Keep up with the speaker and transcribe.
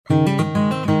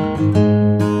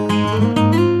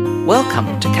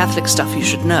Welcome to Catholic Stuff You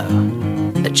Should Know,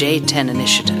 the J10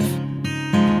 Initiative.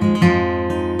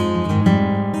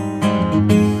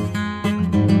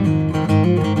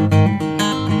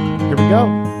 Here we go.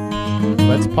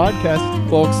 Let's podcast.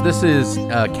 Folks, this is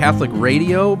Catholic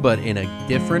radio, but in a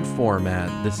different format.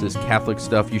 This is Catholic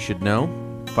Stuff You Should Know.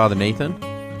 Father Nathan.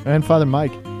 And Father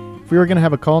Mike. If we were going to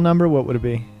have a call number, what would it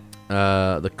be?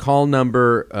 The call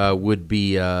number would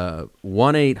be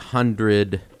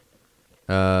 1-800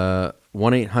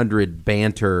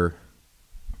 banter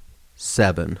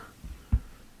 7.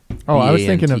 Oh, I was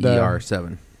thinking of the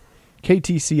BANTER7.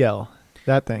 KTCL,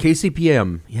 that thing.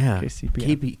 KCPM, yeah.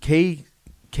 KCPM.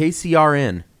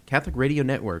 KCRN, Catholic Radio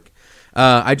Network.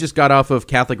 I just got off of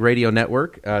Catholic Radio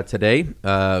Network today.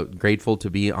 Grateful to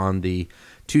be on the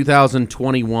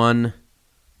 2021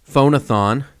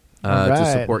 Phone-a-thon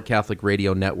to support Catholic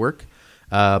Radio Network.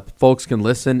 Folks can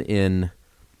listen in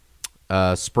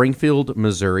Springfield,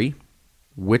 Missouri,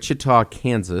 Wichita,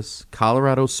 Kansas,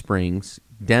 Colorado Springs,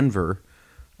 Denver,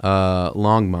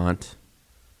 Longmont,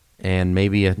 and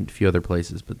maybe a few other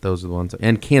places, but those are the ones.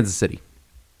 And Kansas City.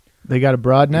 They got a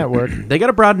broad network. They got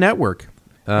a broad network.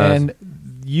 And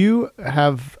you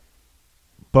have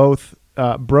both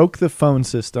broke the phone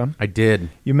system. I did.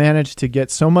 You managed to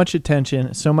get so much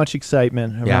attention, so much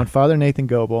excitement around Father Nathan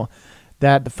Goebel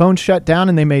that the phone shut down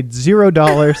and they made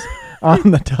 $0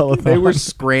 on the telephone. They were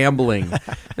scrambling.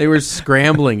 It was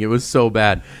so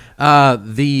bad. I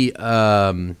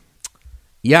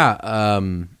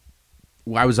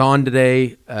was on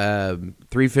today,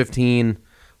 3:15.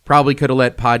 Probably could have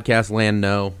let Podcast Land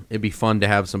know. It'd be fun to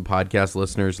have some podcast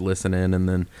listeners listen in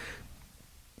and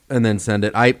then send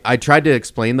it. I tried to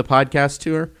explain the podcast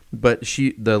to her, but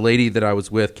the lady that I was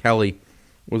with, Kelly,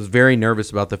 was very nervous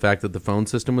about the fact that the phone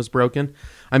system was broken.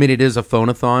 I mean, it is a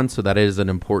phone-a-thon, so that is an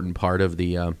important part of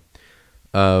the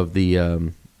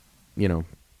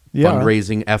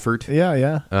fundraising effort.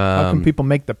 Yeah. How can people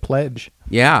make the pledge?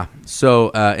 Yeah. So,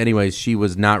 anyways, she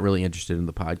was not really interested in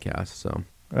the podcast. So,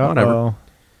 whatever.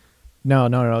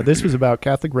 No. This was about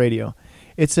Catholic radio.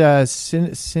 It's a it's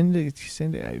an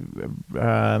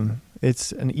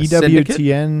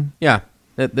EWTN. Yeah,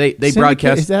 they syndicate?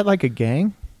 broadcast. Is that like a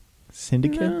gang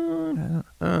syndicate?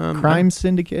 Crime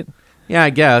syndicate? Yeah, I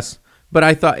guess. But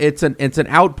I thought it's an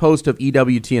outpost of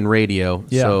EWTN radio.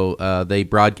 Yeah. So they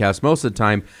broadcast most of the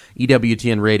time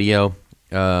EWTN radio.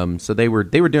 So they were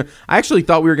doing. I actually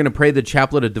thought we were going to pray the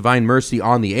Chaplet of Divine Mercy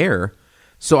on the air.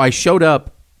 So I showed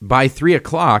up by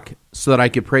 3:00 so that I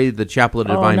could pray the Chaplet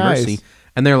of Divine Mercy.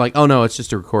 And they're like, "Oh no, it's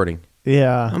just a recording."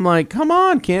 Yeah. I'm like, "Come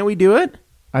on, can't we do it?"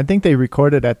 I think they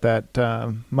recorded at that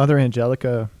Mother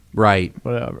Angelica, right?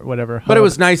 Whatever. But it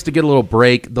was nice to get a little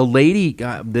break. The lady,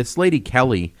 this lady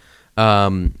Kelly,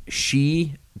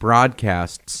 she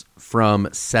broadcasts from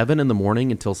 7 in the morning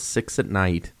until 6 at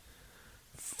night,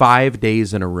 5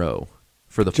 days in a row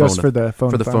for the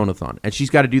phone-a-thon, and she's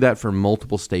got to do that for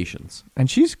multiple stations. And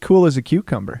she's cool as a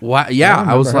cucumber. Wow, yeah,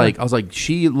 I was like,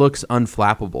 she looks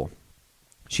unflappable.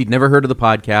 She'd never heard of the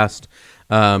podcast.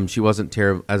 She wasn't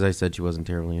terrible. As I said, she wasn't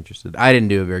terribly interested. I didn't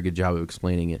do a very good job of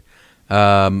explaining it.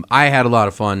 I had a lot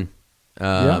of fun.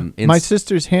 My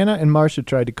sisters Hannah and Marcia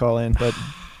tried to call in, but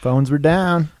phones were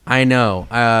down. I know.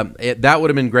 That would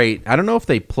have been great. I don't know if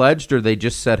they pledged or they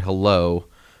just said hello,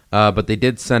 but they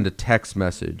did send a text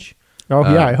message. Oh,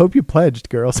 yeah. I hope you pledged,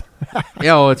 girls.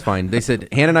 Yeah, it's fine. They said,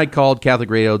 Hannah and I called Catholic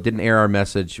Radio, didn't air our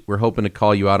message. We're hoping to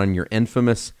call you out on your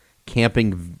infamous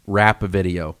camping rap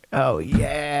video. Oh,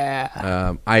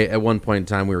 yeah. At one point in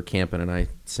time, we were camping, and I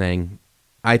sang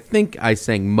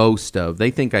most of. They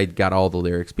think I got all the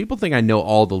lyrics. People think I know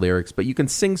all the lyrics, but you can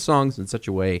sing songs in such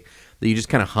a way that you just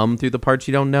kind of hum through the parts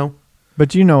you don't know.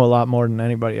 But you know a lot more than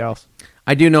anybody else.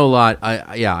 I do know a lot.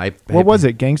 What was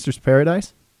it? Gangster's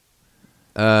Paradise?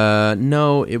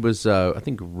 No, it was I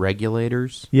think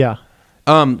Regulators. Yeah.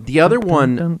 The other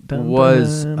one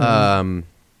was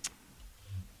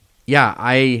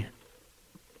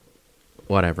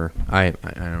whatever. I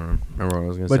don't remember what I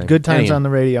was going to say. But good times on the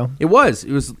radio. It was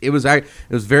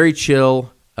very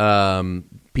chill.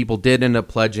 People did end up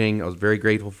pledging. I was very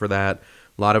grateful for that.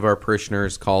 A lot of our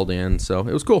parishioners called in, so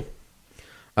it was cool.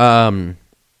 But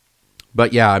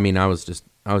yeah, I mean, I was just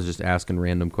asking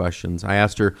random questions. I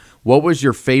asked her, "What was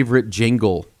your favorite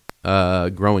jingle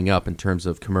growing up in terms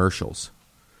of commercials?"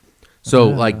 So,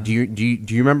 like, do you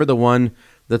remember the one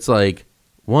that's like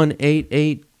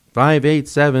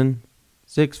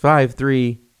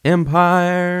 1-88587-653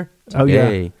 Empire? Oh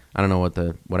yeah. I don't know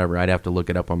whatever. I'd have to look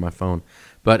it up on my phone.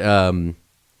 But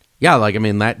yeah, like I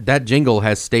mean that jingle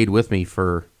has stayed with me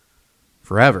for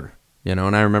forever. You know,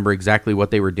 and I remember exactly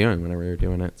what they were doing whenever they were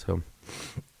doing it. So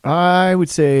I would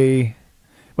say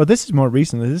Well, this is more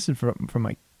recent. This is from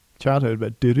my childhood,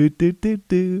 but do do do do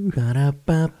do.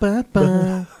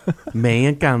 Me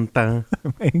encanta.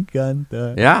 Me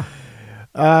encanta. Yeah.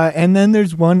 And then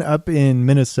there's one up in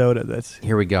Minnesota that's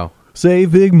Here we go.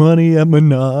 save big money at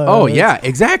Menards. Oh, yeah,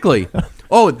 exactly.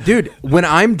 Oh, dude, when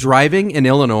I'm driving in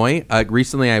Illinois,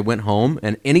 recently I went home,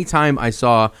 and anytime I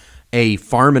saw a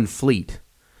Farm and Fleet,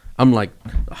 I'm like,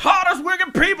 the hottest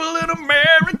wicked people in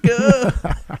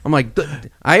America. I'm like,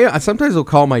 I sometimes will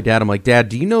call my dad. I'm like, Dad,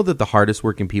 do you know that the hardest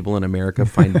working people in America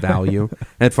find value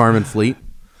at Farm and Fleet?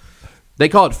 They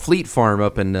call it Fleet Farm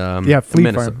up in Fleet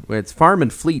Minnesota. Farm. It's Farm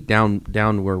and Fleet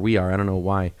down where we are. I don't know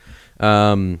why.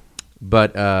 But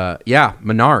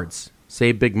Menards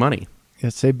save big money. Yeah,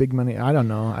 save big money. I don't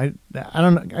know. I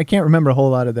don't know. I can't remember a whole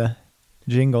lot of the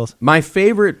jingles. My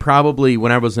favorite probably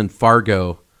when I was in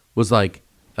Fargo was like,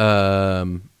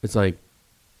 it's like,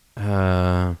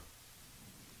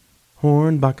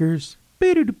 Hornbuckers.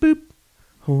 Boop.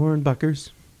 Hornbuckers.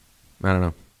 I don't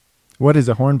know. What is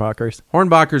a Hornbachers?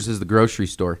 Hornbachers is the grocery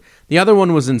store. The other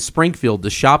one was in Springfield,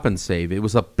 the Shop and Save. It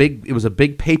was a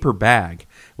big paper bag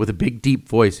with a big deep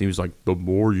voice. He was like, the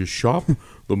more you shop,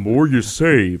 the more you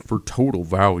save for total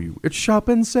value. It's Shop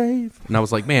and Save. And I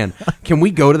was like, man, can we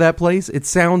go to that place? It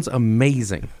sounds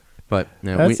amazing. But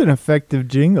that's an effective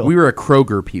jingle. We were a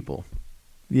Kroger people.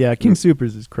 Yeah, King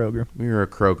Soopers is Kroger. We were a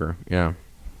Kroger, yeah.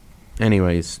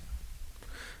 Anyways.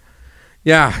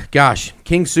 Yeah, gosh.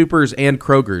 King Soopers and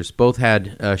Kroger's both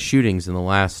had shootings in the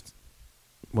last,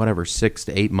 6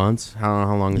 to 8 months.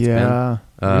 How long it's been. Yeah,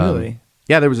 really?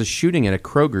 Yeah, there was a shooting at a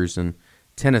Kroger's in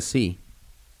Tennessee.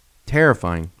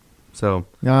 Terrifying. So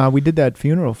we did that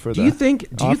funeral for do you think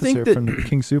that from the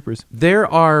King Soopers. There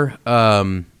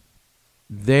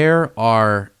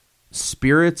are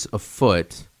spirits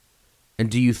afoot, and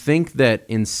do you think that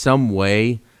in some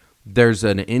way there's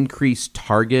an increased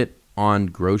target on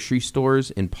grocery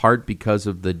stores in part because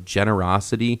of the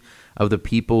generosity of the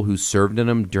people who served in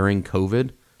them during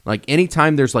COVID? Like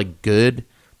anytime there's like good,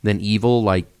 then evil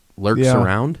like lurks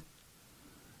around.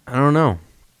 I don't know.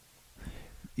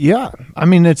 Yeah, I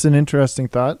mean, it's an interesting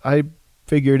thought. I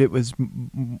figured it was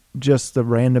just the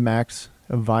random acts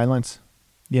of violence,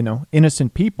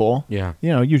 innocent people. Yeah.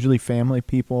 Usually family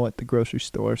people at the grocery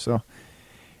store. So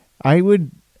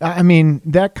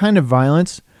that kind of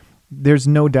violence, there's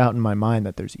no doubt in my mind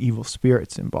that there's evil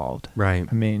spirits involved. Right.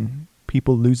 I mean,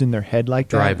 people losing their head like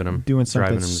driving that. Them. Doing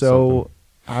something so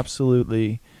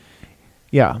absolutely,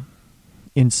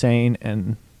 insane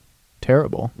and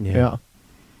terrible. Yeah.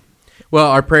 Well,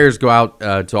 our prayers go out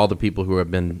to all the people who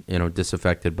have been,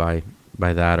 disaffected by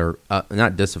that, or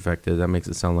not disaffected. That makes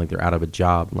it sound like they're out of a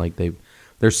job. Like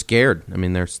they're scared. I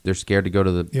mean, they're scared to go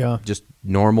to the just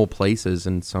normal places,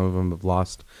 and some of them have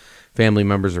lost family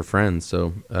members or friends.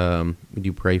 So we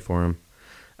do pray for them.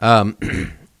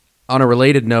 On a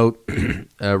related note,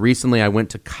 recently I went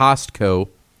to Costco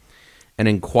and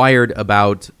inquired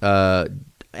about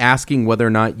asking whether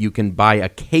or not you can buy a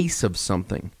case of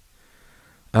something.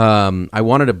 I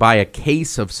wanted to buy a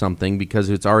case of something because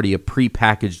it's already a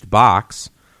prepackaged box.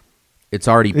 It's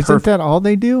already Isn't that all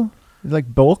they do?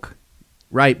 Like bulk?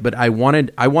 Right, but I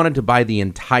wanted to buy the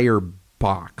entire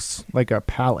box. Like a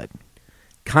pallet?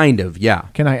 Kind of, yeah.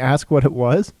 Can I ask what it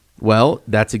was? Well,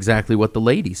 that's exactly what the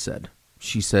lady said.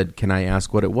 She said, can I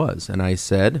ask what it was? And I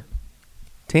said,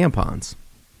 tampons.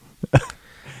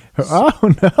 Oh,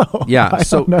 no. Yeah. I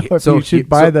don't know if you should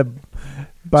buy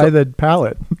the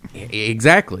pallet.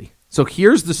 Exactly. So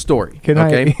here's the story. Can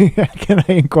I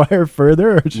inquire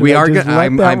further? Or should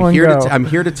I'm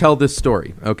here to tell this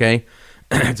story. Okay.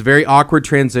 It's a very awkward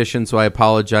transition, so I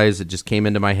apologize. It just came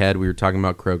into my head. We were talking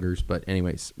about Kroger's, but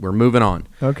anyways, we're moving on.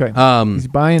 Okay. He's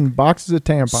buying boxes of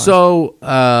tampons. So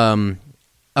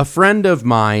a friend of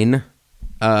mine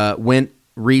went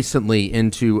recently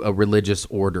into a religious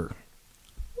order.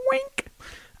 Wink.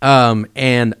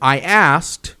 And I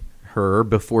asked her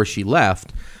before she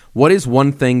left, what is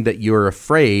one thing that you're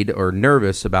afraid or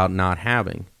nervous about not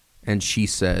having? And she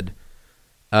said,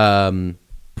 premium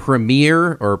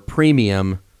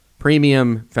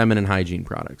feminine hygiene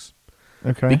products.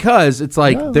 Okay. Because it's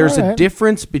like there's a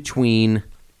difference between,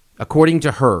 according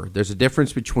to her, there's a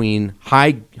difference between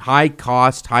high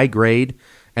cost, high grade,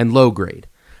 and low grade.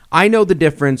 I know the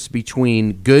difference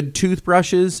between good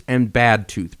toothbrushes and bad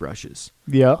toothbrushes.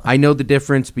 Yeah. I know the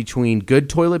difference between good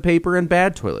toilet paper and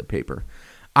bad toilet paper.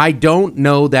 I don't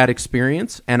know that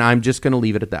experience, and I'm just going to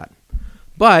leave it at that.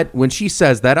 But when she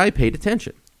says that, I paid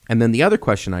attention. And then the other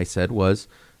question I said was,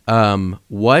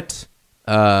 what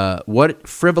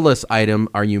frivolous item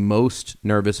are you most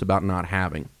nervous about not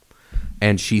having?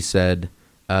 And she said,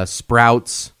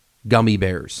 Sprouts gummy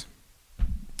bears.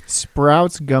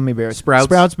 Sprouts gummy bears. Sprouts.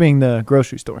 Sprouts being the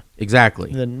grocery store.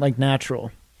 Exactly. The, like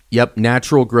natural. Yep,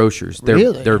 Natural Grocers.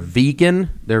 Really? They're vegan.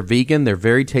 They're vegan. They're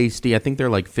very tasty. I think they're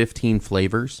like 15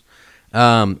 flavors.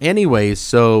 Anyways,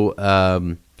 so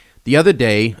the other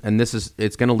day, and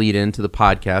it's going to lead into the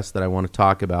podcast that I want to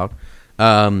talk about.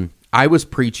 I was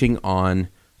preaching on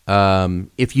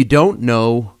if you don't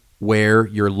know where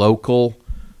your local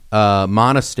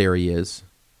monastery is,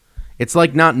 it's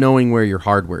like not knowing where your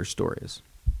hardware store is.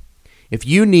 If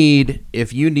you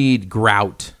need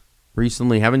grout,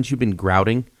 recently, haven't you been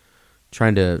grouting?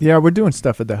 Trying to... Yeah, we're doing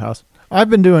stuff at the house. I've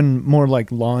been doing more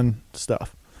like lawn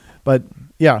stuff. But,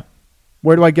 yeah.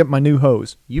 Where do I get my new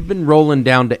hose? You've been rolling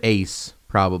down to Ace,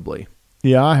 probably.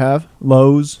 Yeah, I have.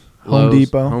 Lowe's, Home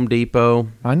Depot.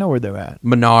 I know where they're at.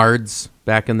 Menards,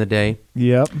 back in the day.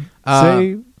 Yep.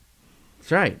 That's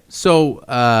right.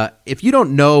 So if you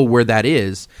don't know where that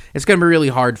is, it's going to be really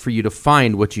hard for you to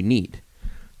find what you need.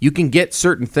 You can get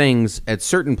certain things at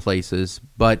certain places,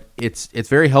 but it's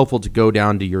very helpful to go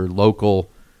down to your local,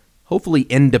 hopefully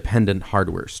independent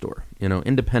hardware store,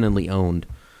 independently owned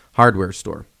hardware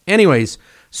store. Anyways,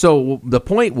 so the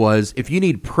point was, if you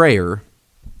need prayer,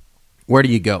 where do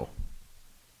you go?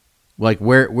 Like,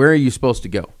 where are you supposed to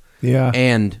go? Yeah.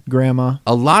 And grandma.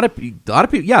 A lot of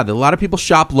people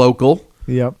shop local.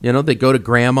 Yep. They go to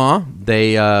grandma.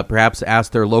 They perhaps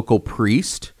ask their local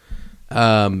priest.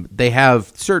 They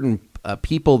have certain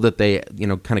people that they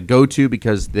kind of go to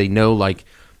because they know like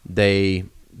they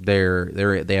have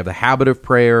the habit of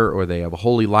prayer or they have a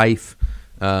holy life,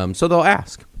 so they'll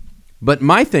ask. But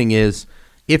my thing is,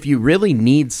 if you really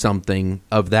need something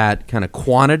of that kind of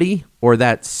quantity or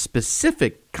that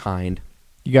specific kind,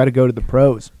 you got to go to the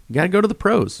pros. You got to go to the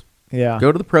pros. Yeah,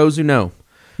 go to the pros who know.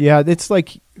 Yeah, it's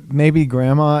like maybe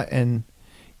grandma and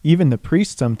even the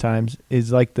priest sometimes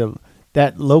is like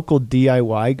that local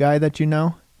DIY guy that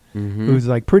who's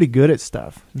like pretty good at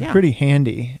stuff, pretty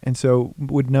handy, and so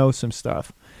would know some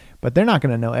stuff. But they're not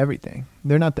going to know everything.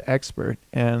 They're not the expert,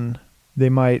 and they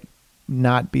might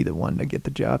not be the one to get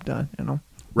the job done.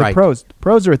 Right. The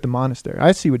pros are at the monastery.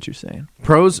 I see what you're saying.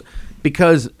 Pros,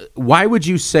 because why would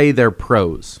you say they're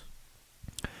pros?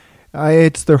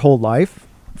 It's their whole life,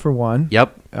 for one.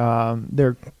 Yep.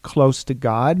 They're close to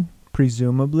God,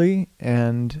 presumably,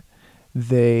 and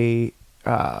they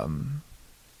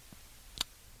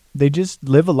just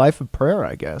live a life of prayer,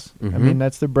 I guess. Mm-hmm. I mean,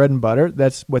 that's their bread and butter.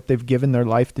 That's what they've given their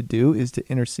life to do, is to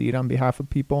intercede on behalf of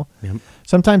people. Yep.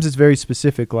 Sometimes it's very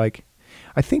specific. Like,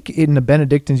 I think in the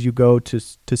Benedictines you go to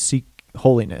seek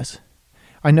holiness.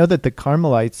 I know that the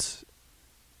Carmelites,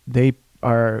 they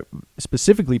are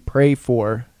specifically pray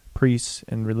for priests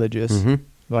and religious. Mm-hmm.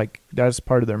 Like, that's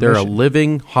part of their They're mission. a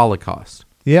living Holocaust.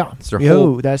 Yeah. That's their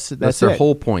it.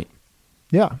 whole point.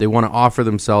 Yeah. They want to offer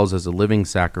themselves as a living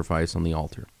sacrifice on the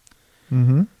altar.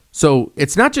 Mm-hmm. So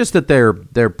it's not just that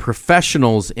they're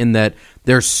professionals in that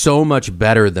they're so much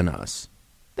better than us.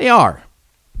 They are.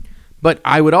 But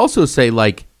I would also say,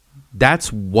 like,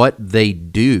 that's what they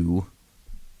do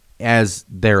as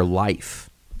their life.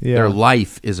 Yeah. Their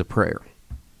life is a prayer.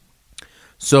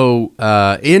 So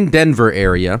in Denver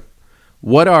area,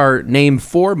 name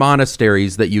 4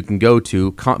 monasteries that you can go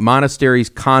to, monasteries,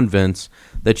 convents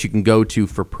that you can go to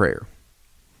for prayer,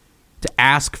 to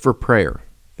ask for prayer.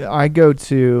 I go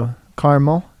to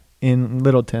Carmel in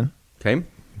Littleton. Okay.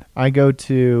 I go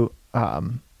to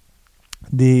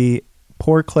the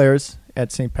Poor Clares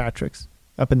at St. Patrick's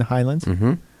up in the Highlands.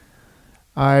 Mm-hmm.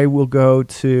 I will go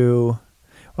to,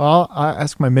 I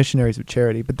ask my missionaries of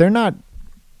charity, but they're not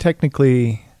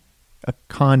technically a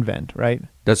convent, right?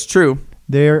 That's true.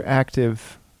 They're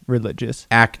active religious.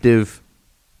 Active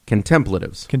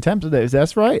contemplatives. Contemplatives,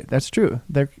 that's right. That's true.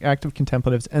 They're active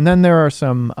contemplatives. And then there are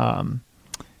some,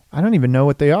 I don't even know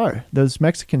what they are. Those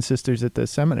Mexican sisters at the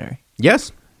seminary.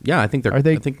 Yes. Yeah, I think they're... Are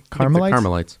they I think Carmelites? they're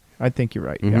Carmelites. I think you're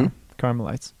right. Mm-hmm. Yeah,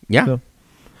 Carmelites. Yeah. So,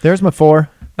 there's my 4.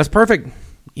 That's perfect.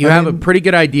 You have a pretty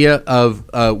good idea of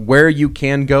where you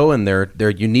can go and their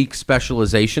unique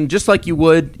specialization, just like you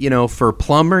would, for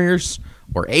plumbers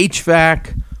or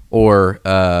HVAC or,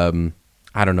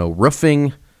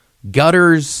 roofing,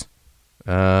 gutters,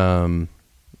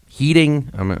 heating.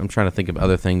 I'm trying to think of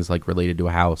other things like related to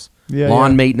a house.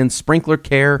 Lawn maintenance, sprinkler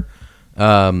care.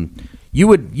 You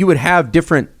would have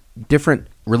different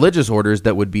religious orders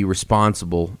that would be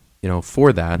responsible,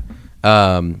 for that.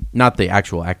 Not the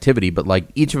actual activity, but like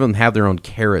each of them have their own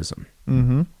charism.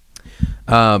 Mm-hmm.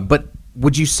 But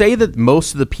would you say that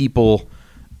most of the people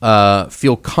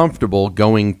feel comfortable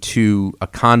going to a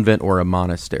convent or a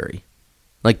monastery?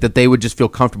 Like that they would just feel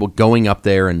comfortable going up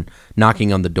there and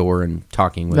knocking on the door and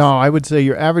talking with... No, I would say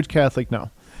your average Catholic,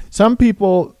 no. Some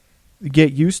people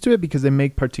get used to it because they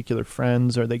make particular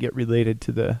friends or they get related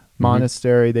to the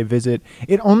monastery. They visit.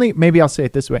 Maybe I'll say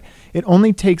it this way. It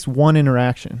only takes one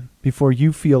interaction before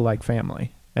you feel like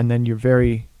family. And then you're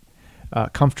very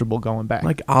comfortable going back.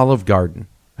 Like Olive Garden.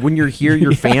 When you're here,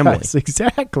 you're family. Yes,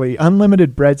 exactly.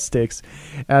 Unlimited breadsticks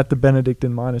at the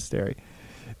Benedictine monastery.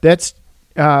 That's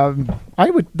I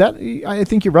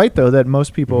think you're right though that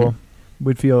most people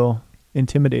would feel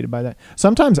intimidated by that.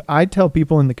 Sometimes I tell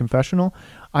people in the confessional,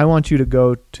 I want you to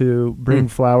go to bring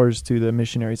flowers to the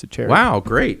missionaries of charity. Wow,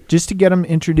 great. Just to get them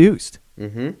introduced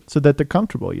so that they're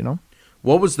comfortable, you know?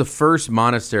 What was the first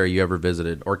monastery you ever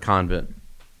visited or convent?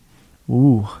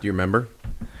 Ooh. Do you remember?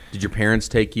 Did your parents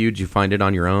take you? Did you find it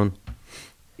on your own?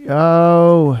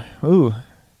 I'm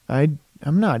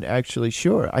not actually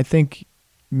sure. I think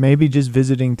maybe just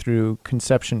visiting through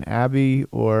Conception Abbey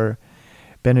or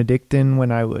Benedictine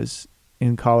when I was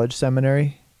in college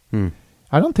seminary.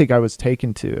 I don't think I was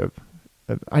taken to.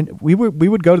 We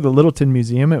would go to the Littleton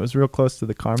Museum. It was real close to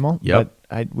the Carmel. Yep.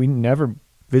 But we never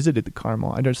visited the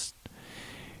Carmel. I just,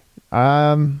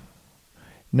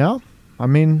 no. I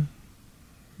mean,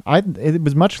 it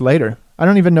was much later. I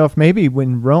don't even know if maybe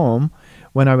in Rome,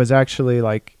 when I was actually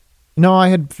I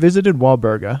had visited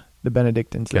Walburga, the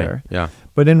Benedictines there. Yeah.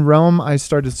 But in Rome, I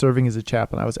started serving as a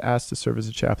chaplain. I was asked to serve as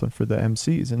a chaplain for the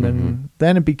MCs. And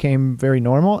then it became very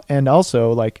normal. And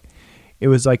also, it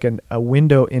was like a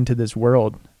window into this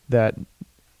world that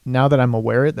now that I'm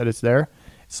aware that it's there,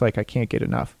 it's like I can't get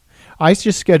enough. I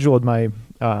just scheduled my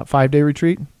 5-day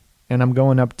retreat, and I'm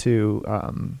going up to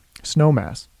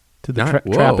Snowmass, to the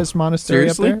Trappist monastery.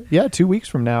 Seriously? Up there. Yeah, 2 weeks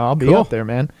from now, I'll be Cool. up there,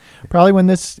 man. Probably when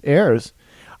this airs.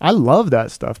 I love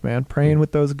that stuff, man. Praying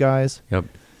with those guys. Yep.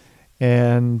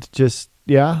 And just,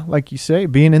 like you say,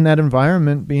 being in that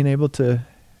environment, being able to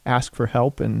ask for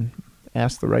help and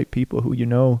ask the right people who you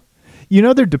know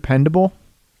they're dependable,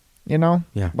 Yeah.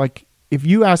 Like, if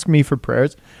you ask me for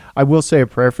prayers, I will say a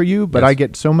prayer for you, but I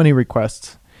get so many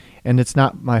requests, and it's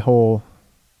not my whole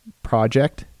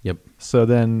project. Yep. So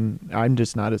then I'm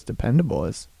just not as dependable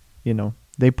as,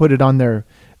 they put it on their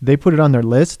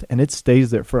list, and it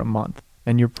stays there for a month.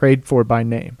 And you're prayed for by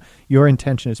name. Your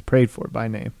intention is prayed for by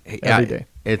name every day.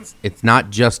 It's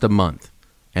not just a month,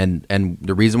 and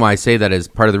the reason why I say that is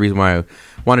part of the reason why I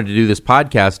wanted to do this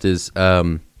podcast is,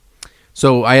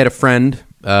 so I had a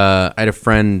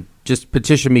friend just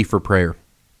petition me for prayer,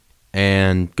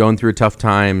 and going through a tough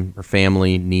time. Her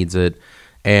family needs it,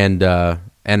 and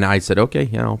I said, okay,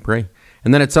 I'll pray.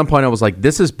 And then at some point I was like,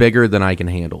 this is bigger than I can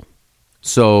handle,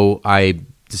 so I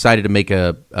decided to make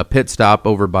a pit stop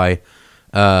over by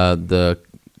the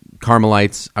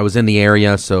Carmelites. I was in the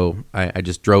area, so I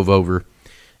just drove over.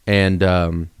 And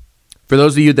for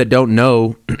those of you that don't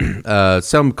know,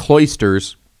 some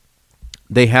cloisters,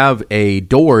 they have a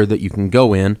door that you can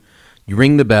go in. You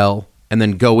ring the bell, and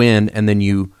then go in, and then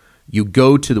you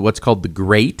go to what's called the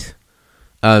grate.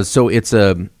 So it's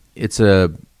a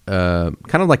kind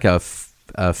of like a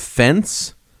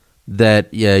fence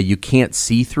that you can't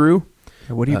see through.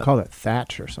 What do you call that?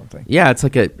 Thatch or something? Yeah, it's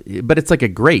like a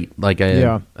grate, but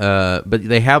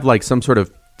they have some sort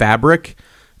of fabric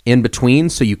in between,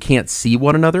 so you can't see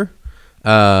one another.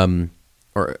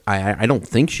 Or I don't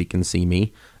think she can see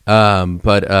me. And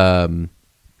then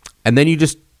you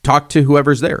just talk to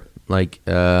whoever's there.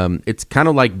 It's kind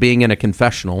of like being in a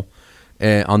confessional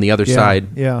on the other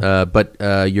side. Yeah. But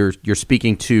you're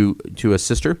speaking to a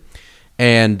sister,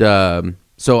 and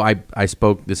so I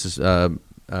spoke. This is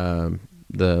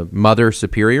the Mother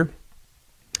Superior.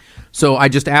 So I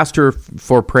just asked her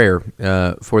for prayer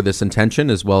for this intention,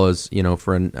 as well as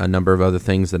for a number of other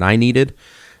things that I needed.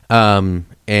 And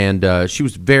she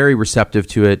was very receptive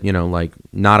to it.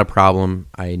 Not a problem.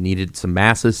 I needed some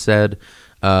masses said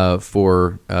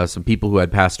for some people who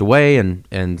had passed away,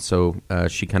 and so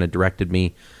she kind of directed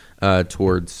me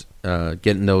towards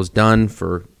getting those done.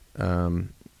 For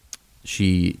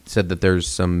she said that there's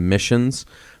some missions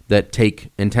that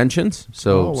take intentions.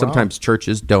 So sometimes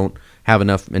churches don't have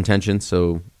enough intentions,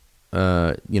 so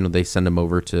they send them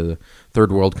over to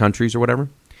third world countries or whatever.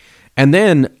 And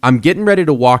then I'm getting ready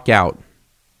to walk out.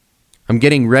 I'm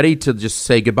getting ready to just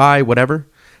say goodbye, whatever.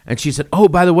 And she said, "Oh,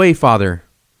 by the way, Father,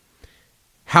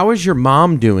 how is your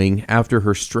mom doing after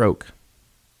her stroke?"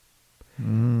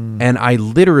 And I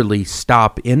literally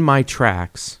stop in my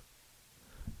tracks,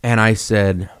 and I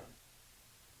said,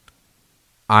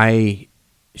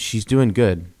 she's doing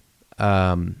good.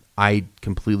 I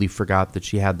completely forgot that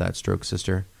she had that stroke,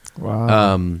 sister.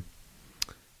 Wow.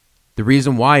 The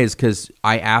reason why is because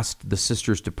I asked the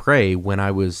sisters to pray when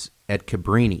I was at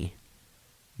Cabrini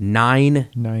 9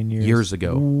 years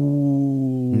ago.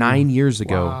 Ooh. 9 years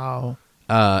ago. Wow.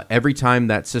 every time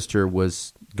that sister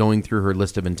was going through her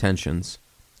list of intentions,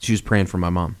 she was praying for my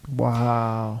mom.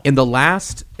 Wow. In the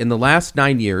last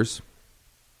 9 years,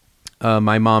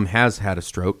 my mom has had a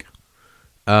stroke,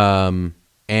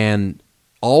 and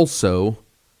also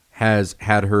has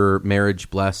had her marriage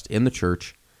blessed in the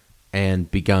church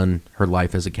and begun her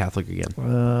life as a Catholic again.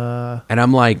 And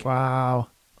I'm like, wow.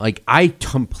 Like, I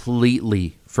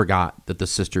completely forgot that the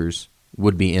sisters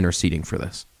would be interceding for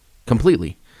this.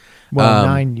 Completely. Well,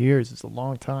 9 years is a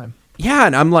long time. Yeah,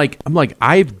 and I'm like,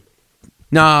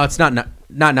 no, it's not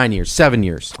 9 years, 7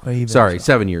 years. Sorry, so.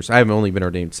 7 years. I haven't only been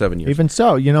ordained 7 years. Even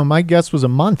so, my guess was a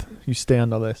month you stay on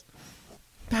the list.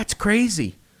 That's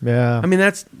crazy. Yeah. I mean,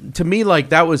 that's, to me, like,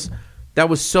 that was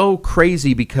so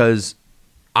crazy because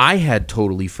I had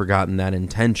totally forgotten that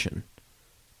intention.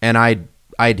 And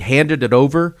I'd handed it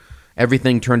over.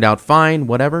 Everything turned out fine,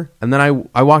 whatever. And then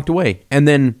I walked away. And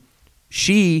then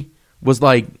she was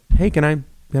like, "Hey, can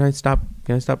I stop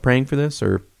praying for this?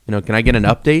 Or, can I get an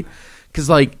update?" Because,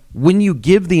 like, when you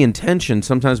give the intention,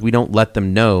 sometimes we don't let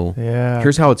them know. Yeah.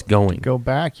 Here's how it's going. Go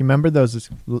back. You remember those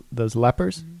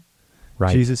lepers?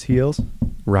 Right. Jesus heals.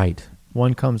 Right.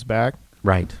 One comes back.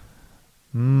 Right.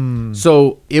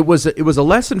 So it was a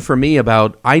lesson for me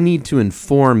about I need to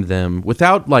inform them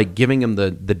without, like, giving them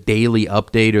the daily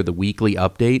update or the weekly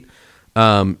update.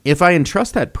 If I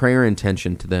entrust that prayer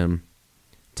intention to them,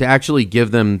 to actually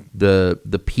give them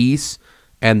the peace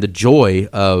and the joy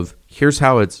of here's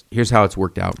how it's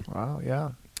worked out. Wow,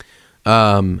 yeah.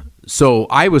 So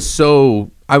I was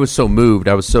so moved.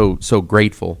 I was so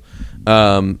grateful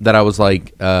that I was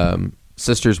like,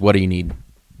 sisters, what do you need?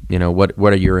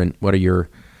 What are your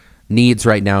needs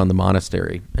right now in the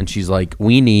monastery? And she's like,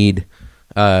 we need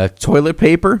toilet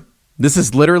paper. This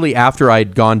is literally after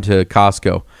I'd gone to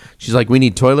Costco. She's like, we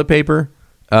need toilet paper,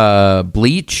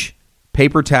 bleach,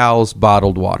 paper towels,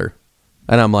 bottled water.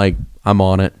 And I'm like, I'm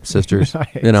on it, sisters.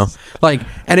 Nice.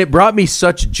 And it brought me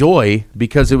such joy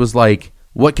because it was like,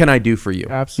 what can I do for you?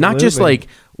 Absolutely. Not just like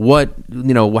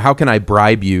how can I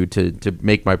bribe you to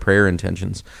make my prayer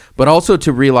intentions, but also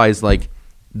to realize, like,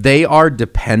 they are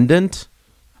dependent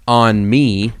on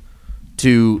me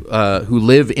to who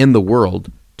live in the world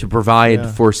to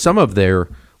provide for some of their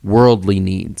worldly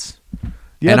needs.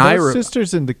 Yeah, and those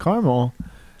sisters in the Carmel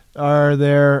are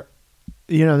there.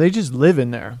 They just live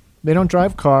in there. They don't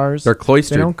drive cars. They're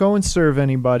cloistered. They don't go and serve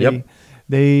anybody. Yep.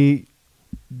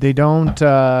 They don't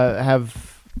have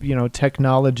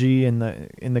technology in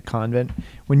the convent.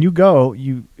 When you go,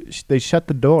 they shut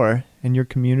the door, and your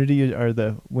community are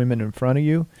the women in front of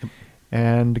you,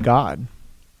 and God.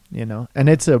 And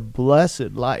it's a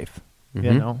blessed life.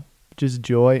 Just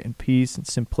joy and peace and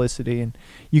simplicity, and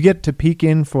you get to peek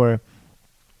in for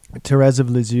Therese of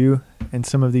Lisieux and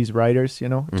some of these writers.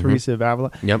 Teresa of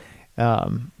Avila. Yep.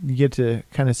 You get to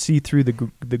kind of see through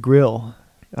the grill.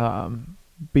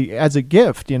 As a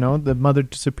gift, the Mother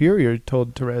Superior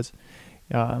told Therese,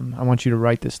 I want you to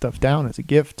write this stuff down as a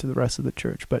gift to the rest of the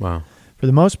church. But for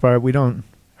the most part, we don't.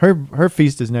 Her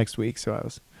feast is next week, so I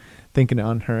was thinking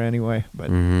on her anyway.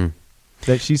 But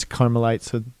that she's a Carmelite,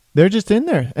 so they're just in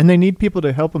there, and they need people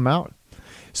to help them out.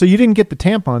 So you didn't get the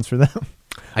tampons for them.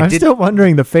 I'm still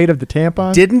wondering the fate of the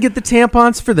tampons. Didn't get the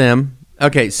tampons for them.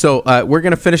 Okay, so we're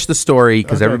going to finish the story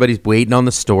because everybody's waiting on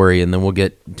the story, and then we'll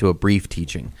get to a brief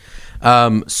teaching.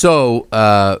 So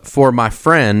for my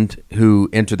friend who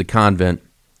entered the convent,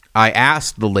 I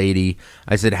asked the lady,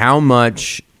 I said, how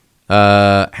many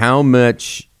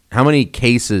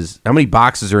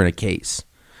boxes are in a case?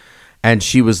 And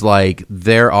she was like,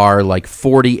 there are like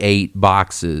 48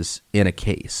 boxes in a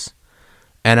case.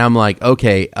 And I'm like,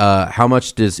 okay, how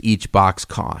much does each box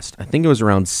cost? I think it was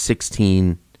around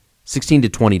 $16 to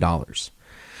 $20.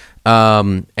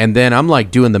 And then I'm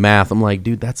like doing the math. I'm like,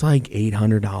 dude, that's like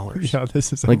 $800. Yeah,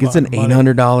 this is like, it's an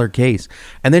 $800 case.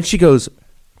 And then she goes,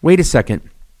 wait a second.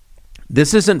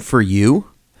 This isn't for you.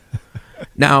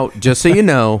 Now, just so you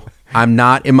know, I'm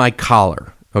not in my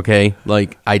collar. Okay.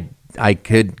 Like I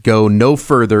could go no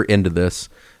further into this,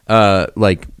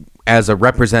 like as a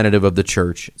representative of the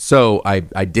church. So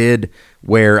I did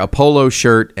wear a polo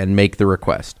shirt and make the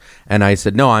request. And I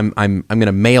said, no, I'm going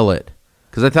to mail it.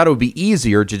 Because I thought it would be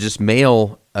easier to just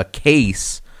mail a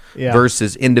case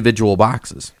versus individual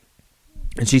boxes.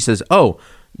 And she says, oh,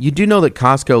 you do know that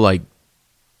Costco,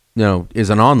 is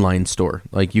an online store.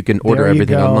 Like, you can order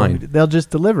everything online. They'll just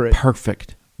deliver it.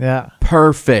 Perfect. Yeah.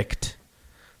 Perfect.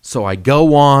 So I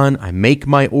go on, I make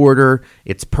my order.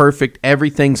 It's perfect.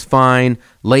 Everything's fine.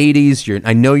 Ladies,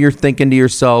 I know you're thinking to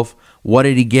yourself, what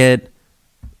did he get?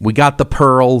 We got the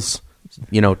pearls.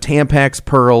 Tampax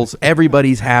pearls.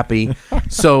 Everybody's happy.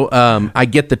 So I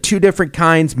get the two different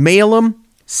kinds, mail them,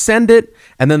 send it,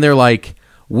 and then they're like,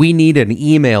 we need an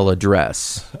email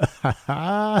address.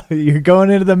 You're going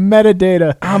into the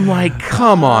metadata. I'm like,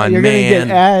 come on, You're man. going to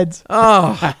get ads.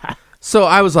 Oh. So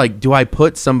I was like, do I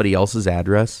put somebody else's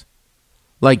address?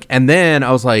 Like, and then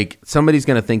I was like, somebody's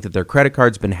going to think that their credit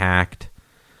card's been hacked.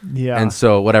 Yeah. And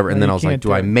so whatever. And No, then you I was like, can't do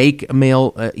do I it. make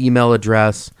a email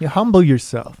address? You humble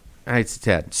yourself. I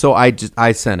said, so I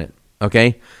sent it.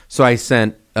 Okay. So I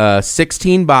sent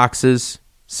 16 boxes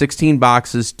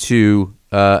to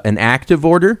an active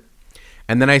order.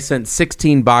 And then I sent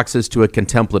 16 boxes to a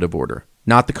contemplative order,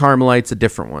 not the Carmelites, a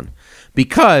different one,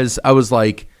 because I was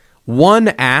like, one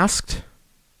asked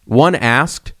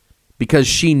because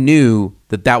she knew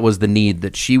that was the need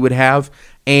that she would have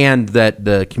and that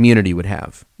the community would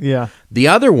have. Yeah. The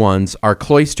other ones are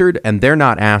cloistered and they're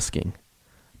not asking,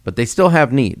 but they still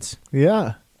have needs.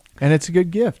 Yeah. And it's a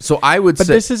good gift. So I would But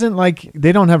say this isn't like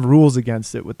they don't have rules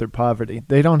against it with their poverty.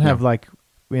 They don't have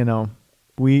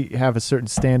we have a certain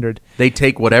standard. they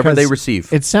take whatever they Because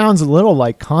receive. It sounds a little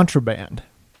like contraband,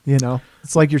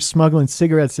 It's like you're smuggling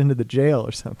cigarettes into the jail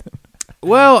or something.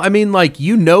 Well, I mean, like,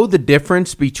 the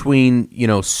difference between,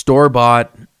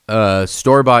 store-bought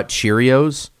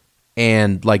Cheerios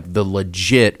and like the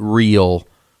legit real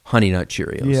Honey Nut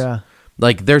Cheerios. Yeah.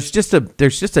 Like there's just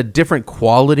a different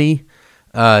quality,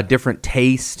 different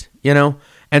taste,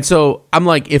 And so I'm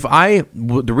like,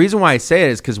 the reason why I say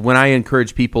it is because when I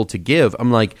encourage people to give,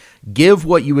 I'm like, give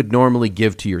what you would normally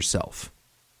give to yourself.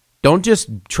 Don't just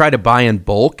try to buy in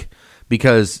bulk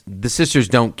because the sisters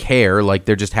don't care. Like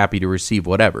they're just happy to receive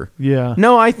whatever. Yeah.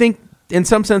 No, I think in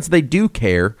some sense they do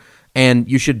care, and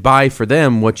you should buy for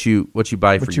them what you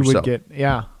buy for What you yourself. would get.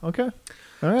 Yeah. Okay.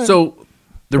 All right. So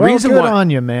the well, reason good why on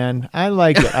you, man. I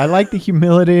like it. I like the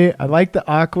humility. I like the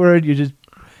awkward. You're just,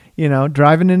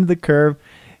 driving into the curve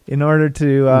in order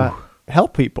to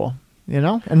help people,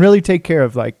 and really take care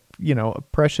of a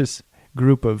precious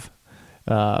group of,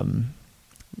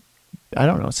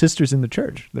 sisters in the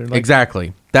church. They're like,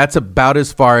 exactly. That's about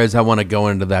as far as I want to go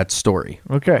into that story.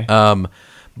 okay.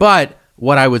 But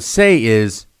what I would say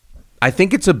is, I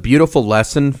think it's a beautiful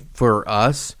lesson for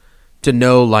us to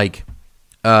know, like,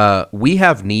 we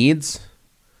have needs,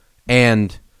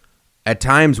 and at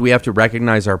times we have to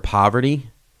recognize our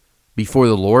poverty before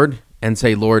the Lord and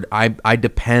say, Lord, I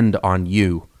depend on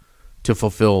you to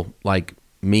fulfill, like,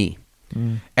 me.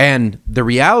 And the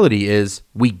reality is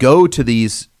we go to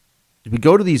these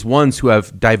ones who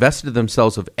have divested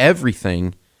themselves of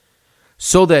everything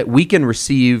so that we can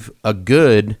receive a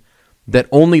good that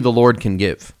only the Lord can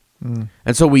give.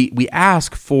 And so we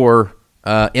ask for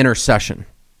intercession.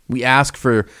 We ask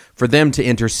for them to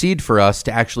intercede for us,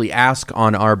 to actually ask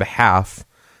on our behalf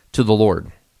to the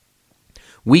Lord.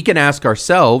 We can ask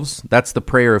ourselves, that's the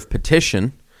prayer of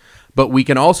petition, but we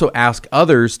can also ask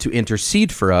others to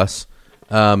intercede for us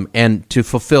and to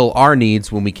fulfill our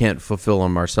needs when we can't fulfill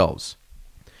them ourselves.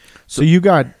 So you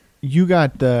got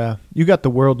the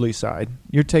worldly side.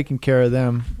 You're taking care of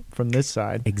them from this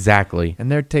side. Exactly.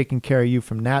 And they're taking care of you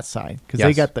from that side because Yes.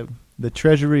 they got the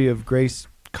treasury of grace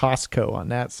Costco on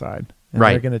that side. And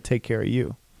Right. they're going to take care of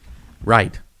you.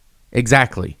 Right.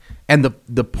 Exactly. And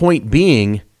the point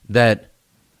being that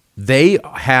they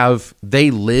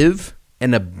live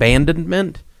an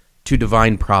abandonment to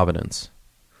divine providence.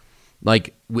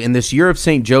 Like in this year of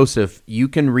St. Joseph, you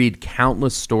can read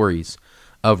countless stories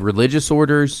of religious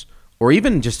orders or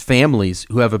even just families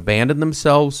who have abandoned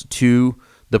themselves to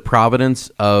the providence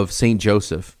of St.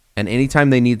 Joseph. And anytime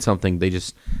they need something, they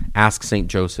just ask St.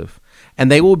 Joseph.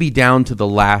 And they will be down to the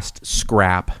last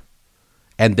scrap.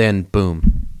 And then,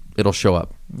 boom, it'll show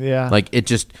up. Yeah. Like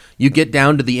you get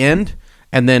down to the end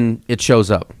and then it shows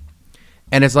up.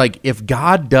 And it's like, if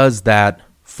God does that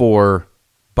for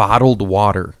bottled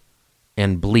water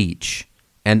and bleach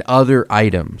and other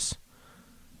items,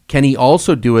 can he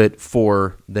also do it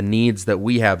for the needs that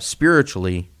we have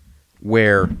spiritually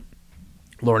where,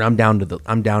 Lord, I'm down to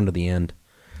the end.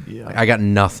 Yeah. I got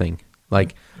nothing.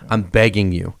 Like, I'm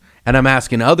begging you. And I'm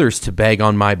asking others to beg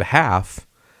on my behalf.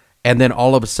 And then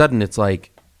all of a sudden it's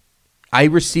like, I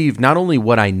receive not only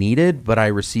what I needed, but I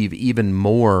receive even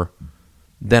more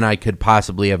than I could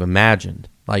possibly have imagined.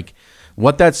 Like,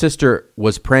 what that sister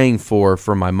was praying for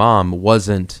my mom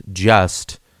wasn't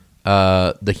just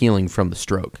the healing from the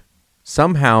stroke.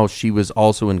 Somehow she was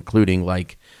also including,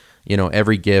 like,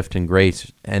 every gift and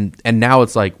grace. And now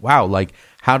it's like, wow, like,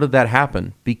 how did that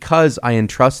happen? Because I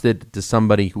entrusted to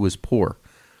somebody who was poor.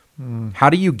 How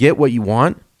do you get what you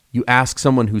want? You ask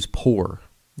someone who's poor.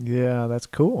 Yeah, that's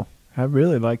cool. I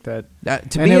really like that. Yeah,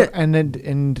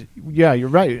 you're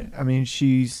right. I mean,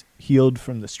 she's healed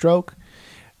from the stroke.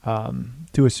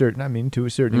 to a certain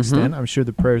extent. I'm sure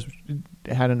the prayers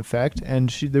had an effect, and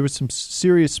there was some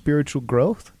serious spiritual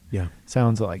growth. Yeah.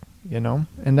 Sounds like,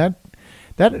 and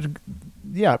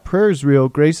prayer is real.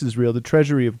 Grace is real. The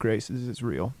treasury of grace is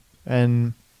real.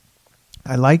 And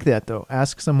I like that, though.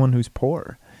 Ask someone who's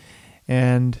poor,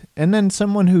 and then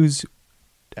someone who's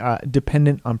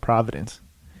dependent on providence,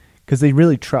 because they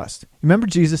really trust. Remember,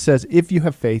 Jesus says, if you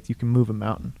have faith, you can move a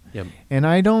mountain. Yep. And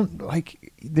I don't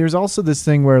there's also this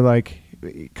thing where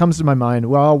it comes to my mind,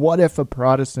 well, what if a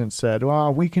Protestant said,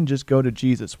 well, we can just go to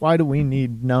Jesus. Why do we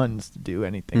need nuns to do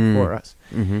anything for us?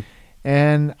 Mm-hmm.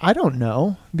 And I don't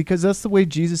know, because that's the way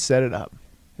Jesus set it up.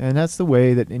 And that's the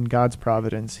way that in God's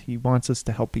providence, he wants us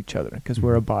to help each other, because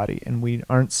we're a body and we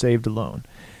aren't saved alone.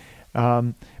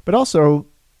 But also,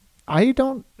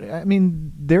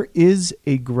 there is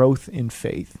a growth in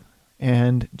faith.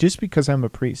 And just because I'm a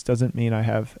priest doesn't mean I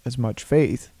have as much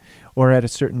faith, or at a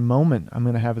certain moment I'm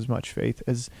going to have as much faith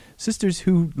as sisters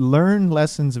who learn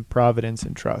lessons of providence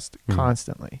and trust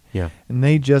constantly. Yeah. And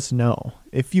they just know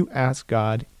if you ask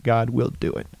God, God will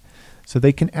do it. So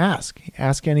they can ask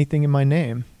anything in my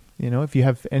name. If you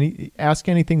have ask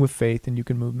anything with faith, and you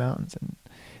can move mountains, and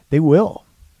they will.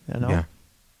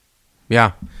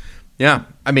 Yeah.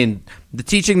 I mean, the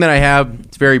teaching that I have,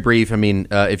 it's very brief. I mean,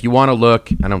 if you want to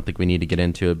look, I don't think we need to get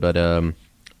into it, but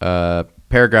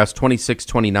paragraphs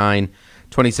 2629,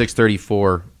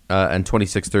 2634, and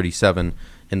 2637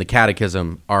 in the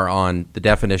Catechism are on the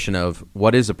definition of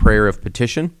what is a prayer of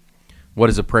petition, what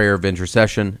is a prayer of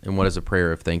intercession, and what is a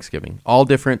prayer of thanksgiving. All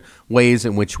different ways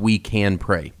in which we can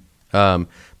pray. But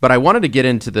I wanted to get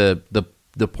into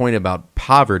the point about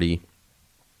poverty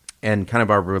and kind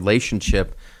of our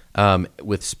relationship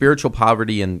with spiritual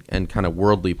poverty and kind of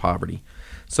worldly poverty.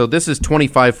 So this is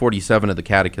 2547 of the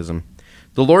Catechism.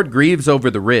 The Lord grieves over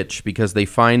the rich because they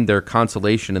find their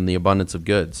consolation in the abundance of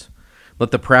goods.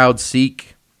 Let the proud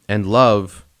seek and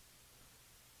love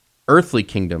earthly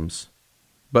kingdoms,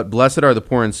 but blessed are the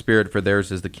poor in spirit, for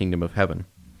theirs is the kingdom of heaven.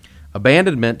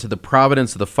 Abandonment to the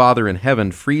providence of the Father in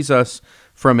heaven frees us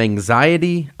from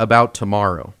anxiety about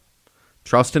tomorrow.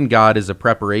 Trust in God is a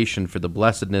preparation for the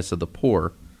blessedness of the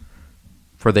poor,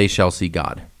 for they shall see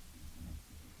God.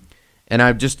 And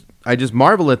I just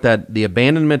marvel at that, the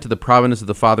abandonment to the providence of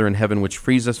the Father in heaven, which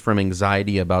frees us from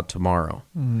anxiety about tomorrow.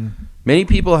 Many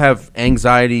people have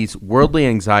anxieties, worldly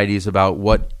anxieties, about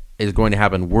what is going to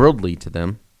happen worldly to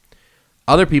them.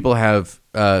 Other people have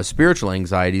spiritual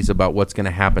anxieties about what's going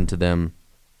to happen to them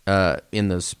in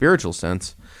the spiritual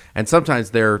sense, and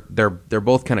sometimes they're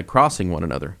both kind of crossing one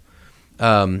another.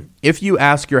 If you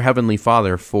ask your heavenly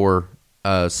Father for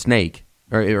a snake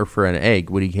or for an egg,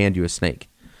 would he hand you a snake?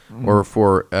 Or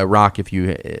for a rock, if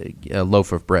you a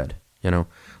loaf of bread?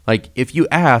 If you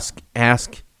ask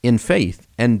in faith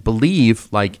and believe,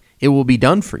 it will be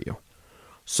done for you.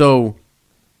 So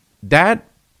that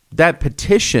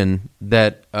petition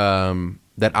that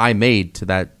I made to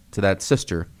that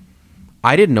sister,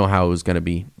 I didn't know how it was going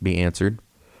to be answered,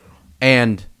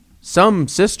 and some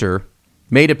sister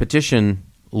made a petition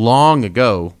long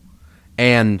ago,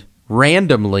 and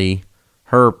randomly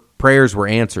her prayers were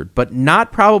answered, but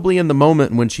not probably in the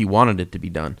moment when she wanted it to be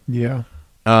done. Yeah.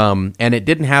 And it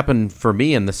didn't happen for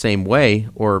me in the same way,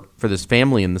 or for this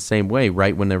family in the same way,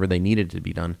 right whenever they needed it to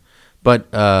be done. But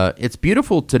it's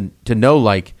beautiful to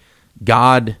know,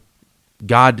 God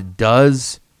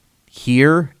does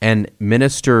hear and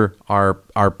administer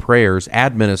our prayers,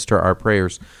 administer our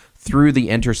prayers through the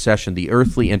intercession, the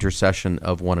earthly intercession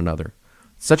of one another.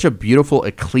 Such a beautiful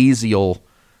ecclesial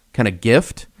kind of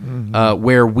gift,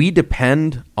 where we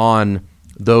depend on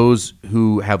those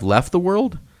who have left the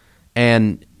world,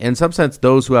 and in some sense,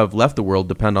 those who have left the world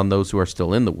depend on those who are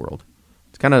still in the world.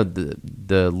 It's kind of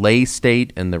the lay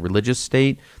state and the religious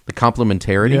state, the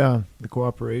complementarity. Yeah, the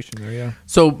cooperation there, yeah.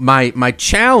 So my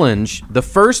challenge, the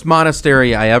first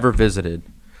monastery I ever visited,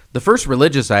 the first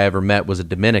religious I ever met was a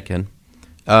Dominican.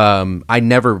 I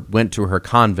never went to her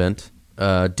convent.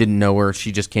 Didn't know her.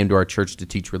 She just came to our church to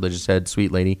teach religious ed,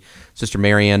 sweet lady, Sister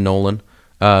Marianne Nolan,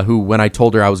 who, when I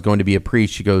told her I was going to be a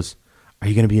priest, she goes, "Are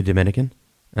you going to be a Dominican?"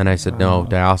 And I said, "No,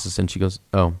 diocesan." She goes,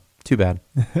 "Oh, too bad."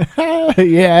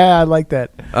 Yeah, I like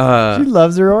that. She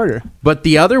loves her order. But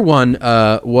the other one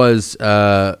was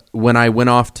when I went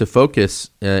off to Focus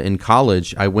in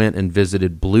college, I went and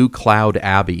visited Blue Cloud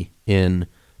Abbey in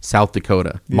South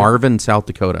Dakota, Marvin, South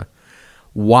Dakota.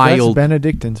 Wild. That's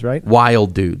Benedictines, right?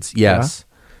 Wild dudes, yes.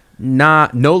 Yeah.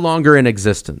 No longer in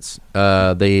existence.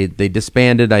 They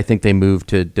disbanded. I think they moved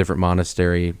to a different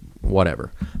monastery,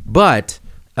 whatever. But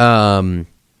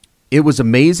it was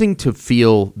amazing to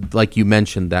feel, like you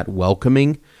mentioned, that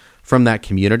welcoming from that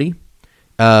community.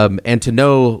 and to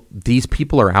know these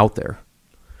people are out there.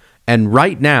 And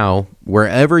right now,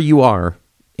 wherever you are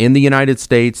in the United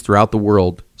States, throughout the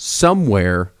world,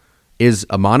 somewhere is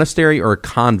a monastery or a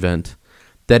convent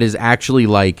that is actually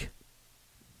like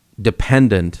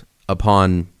dependent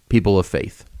upon people of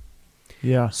faith.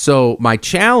 Yeah. So my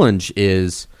challenge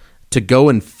is to go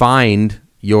and find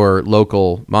your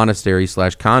local monastery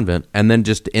 / convent, and then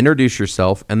just introduce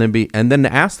yourself, and then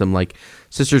ask them, like,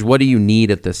 sisters, what do you need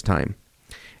at this time?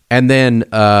 And then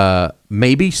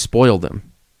maybe spoil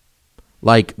them.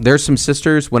 Like, there's some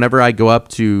sisters, whenever I go up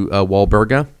to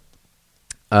Walburga,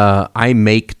 I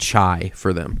make chai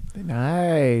for them.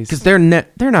 Nice. Because they're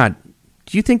not.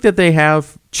 Do you think that they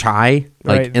have chai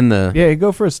Right. in the? Yeah, you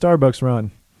go for a Starbucks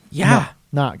run. Yeah.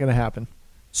 Not gonna happen.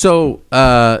 So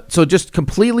just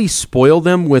completely spoil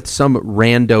them with some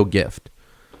rando gift.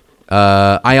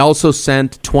 I also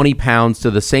sent 20 pounds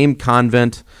to the same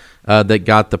convent that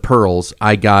got the pearls.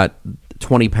 I got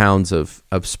 20 pounds of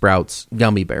Sprouts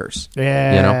gummy bears.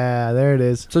 Yeah, You know? there it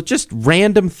is. So just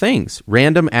random things,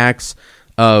 random acts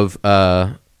of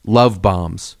love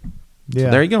bombs. Yeah.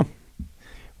 So there you go.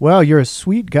 Well, you're a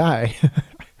sweet guy.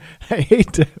 I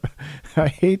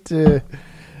hate to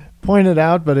point it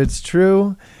out, but it's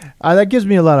true. That gives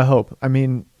me a lot of hope. I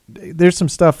mean, there's some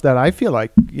stuff that I feel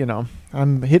like,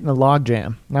 I'm hitting a log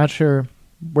jam. Not sure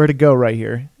where to go right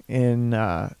here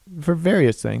for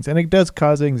various things, and it does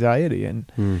cause anxiety.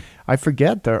 And I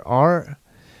forget there are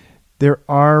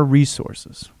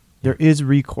resources. There is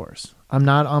recourse. I'm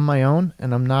not on my own,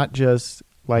 and I'm not just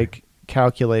like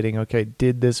calculating, okay,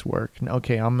 did this work?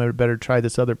 Okay, I'm gonna better try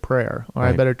this other prayer, or I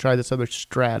Right. better try this other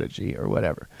strategy, or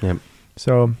whatever. Yep.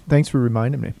 So thanks for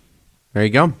reminding me. There you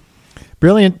go.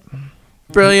 Brilliant.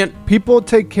 Brilliant. People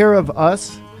take care of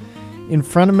us. In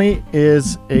front of me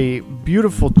is a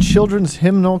beautiful children's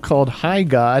hymnal called Hi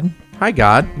God. Hi,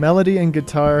 God. Melody and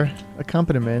guitar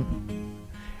accompaniment.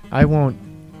 I won't,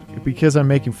 because I'm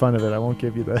making fun of it, I won't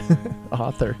give you the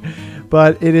author.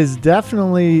 But it is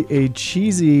definitely a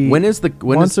cheesy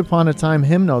Once Upon a Time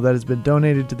hymnal that has been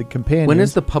donated to the companions. When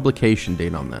is the publication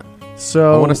date on that?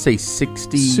 So I want to say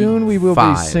 60. soon we will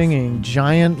be singing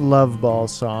Giant Love Ball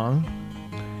Song.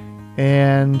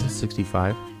 And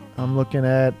 65. I'm looking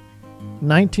at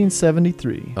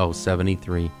 1973. Oh,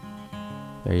 73.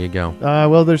 There you go.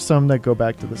 Well, there's some that go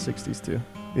back to the 60s too.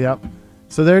 Yep.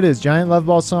 So there it is. Giant Love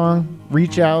Ball Song.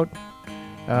 Reach out.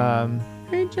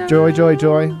 Joy, joy,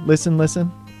 joy. Listen,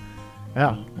 listen.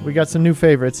 Yeah, we got some new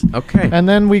favorites. Okay. And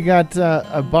then we got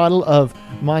a bottle of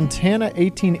Montana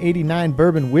 1889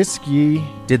 bourbon whiskey.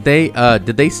 Did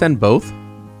they send both?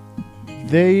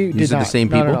 They These did are the not. same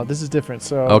No, people? No, this is different.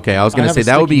 So Okay, I was going to have say a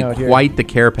that would be sticky note here. quite the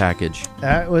care package.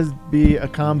 That would be a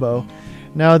combo.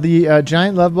 Now, the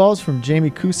Giant Love Balls from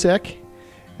Jamie Kusek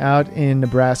out in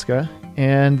Nebraska.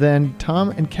 And then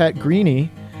Tom and Kat Greeny,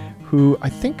 who I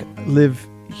think live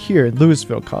here in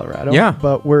Louisville, Colorado. Yeah.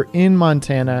 But we're in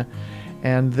Montana,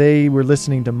 and they were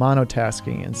listening to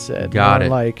Monotasking and said, Got "I it.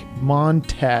 like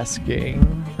Montasking."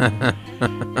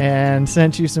 And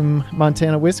sent you some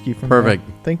Montana whiskey from Perfect.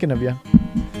 there. Thinking of you.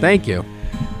 Thank you.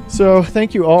 So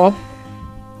thank you all.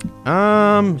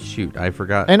 Shoot, I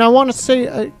forgot. And I want to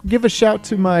say, give a shout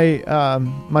to my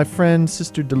my friend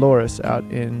Sister Dolores out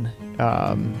in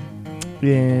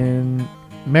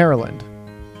Maryland.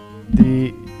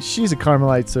 She's a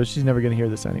Carmelite, so she's never going to hear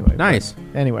this anyway. Nice.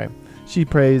 But anyway, she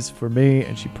prays for me,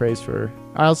 and she prays for.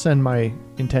 I'll send my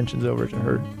intentions over to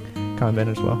her convent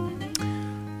as well.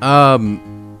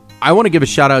 I want to give a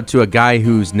shout out to a guy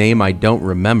whose name I don't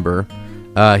remember.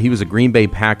 He was a Green Bay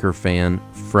Packer fan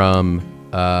from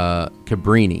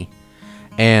Cabrini,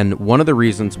 and one of the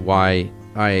reasons why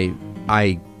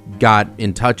I got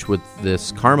in touch with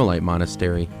this Carmelite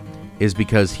monastery is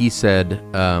because he said,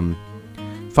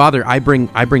 "Father, I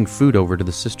bring food over to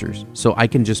the sisters, so I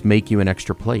can just make you an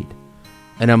extra plate."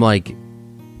 And I'm like,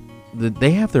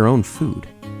 they have their own food.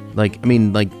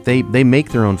 They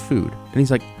make their own food. And he's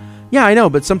like, "Yeah, I know,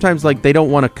 but sometimes they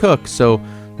don't want to cook, so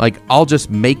I'll just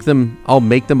make them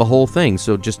a whole thing.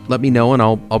 So just let me know and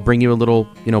I'll bring you a little,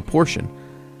 portion."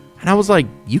 And I was like,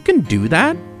 "You can do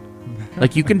that?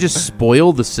 You can just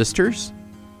spoil the sisters?"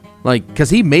 Cuz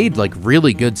he made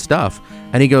really good stuff.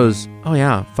 And he goes, "Oh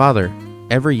yeah, Father,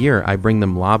 every year I bring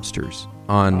them lobsters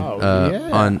on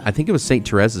I think it was St.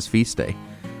 Teresa's feast day.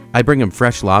 I bring him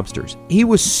fresh lobsters." He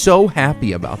was so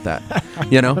happy about that,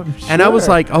 And I was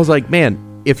like, "Man,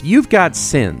 if you've got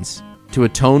sins to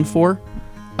atone for,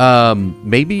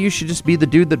 maybe you should just be the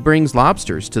dude that brings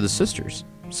lobsters to the sisters."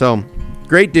 So,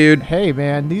 great dude. Hey,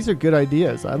 man, these are good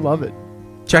ideas. I love it.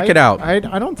 Check it out. I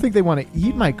don't think they want to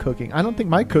eat my cooking. I don't think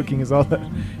my cooking is all that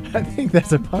I think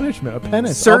that's a punishment, a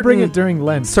penance. I'll bring it during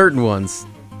Lent. Certain ones.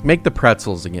 Make the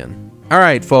pretzels again. All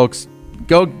right, folks.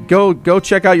 Go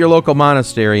check out your local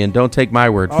monastery and don't take my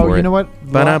word for it. Oh, you know what?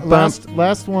 Ba-dum-bum.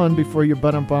 Last one before your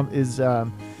bump is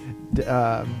Dan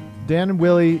and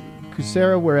Willie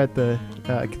Kucera were at the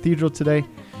cathedral today.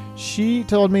 She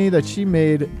told me that she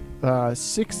made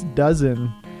 6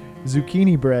 dozen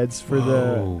zucchini breads for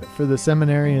the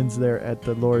seminarians there at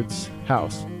the Lord's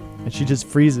house, and she just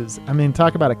freezes. I mean,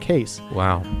 talk about a case.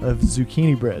 Wow. Of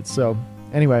zucchini bread. So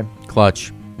anyway,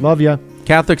 clutch. Love ya.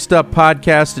 Catholic Stuff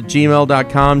Podcast at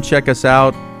gmail.com. Check us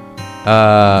out.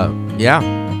 Yeah.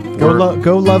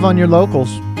 Go love on your locals.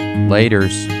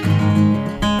 Laters.